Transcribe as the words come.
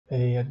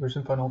Hey, Edwards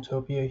and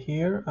Funneltopia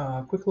here.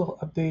 Quick little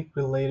update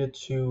related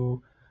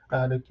to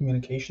the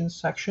communications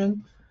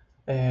section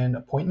and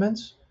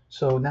appointments.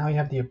 So now you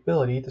have the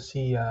ability to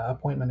see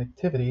appointment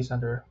activities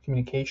under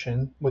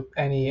communication with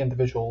any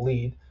individual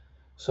lead.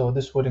 So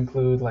this would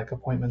include like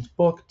appointments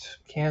booked,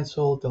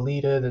 canceled,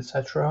 deleted,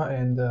 etc.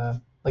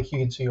 And like you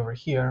can see over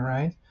here,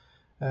 right?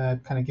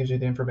 Kind of gives you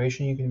the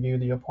information. You can view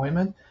the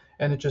appointment,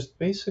 and it just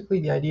basically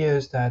the idea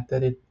is that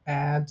it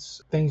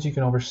adds things you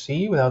can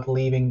oversee without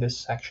leaving this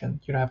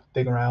section. You don't have to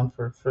dig around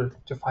for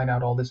to find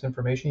out all this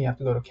information. You have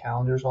to go to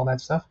calendars, all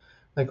that stuff.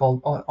 Like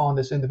on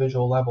this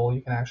individual level,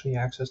 you can actually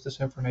access this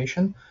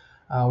information,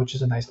 which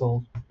is a nice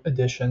little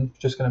addition.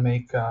 Just going to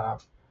make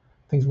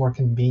things more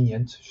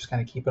convenient. Just kind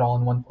of keep it all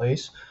in one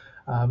place.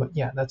 But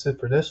yeah, that's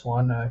it for this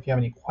one. If you have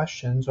any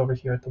questions over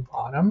here at the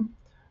bottom,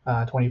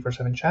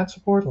 24/7 chat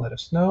support, let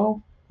us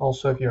know.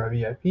 Also, if you're a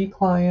VIP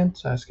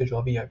client, schedule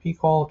a VIP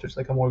call. If there's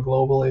like a more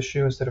global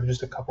issue instead of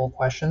just a couple of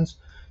questions,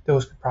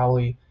 those could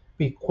probably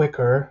be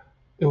quicker.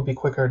 It would be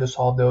quicker to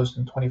solve those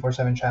than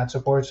 24/7 chat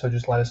support. So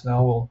just let us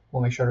know.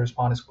 We'll make sure to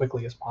respond as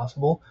quickly as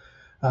possible.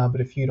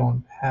 But if you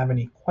don't have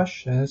any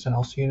questions, then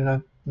I'll see you in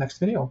the next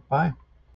video. Bye.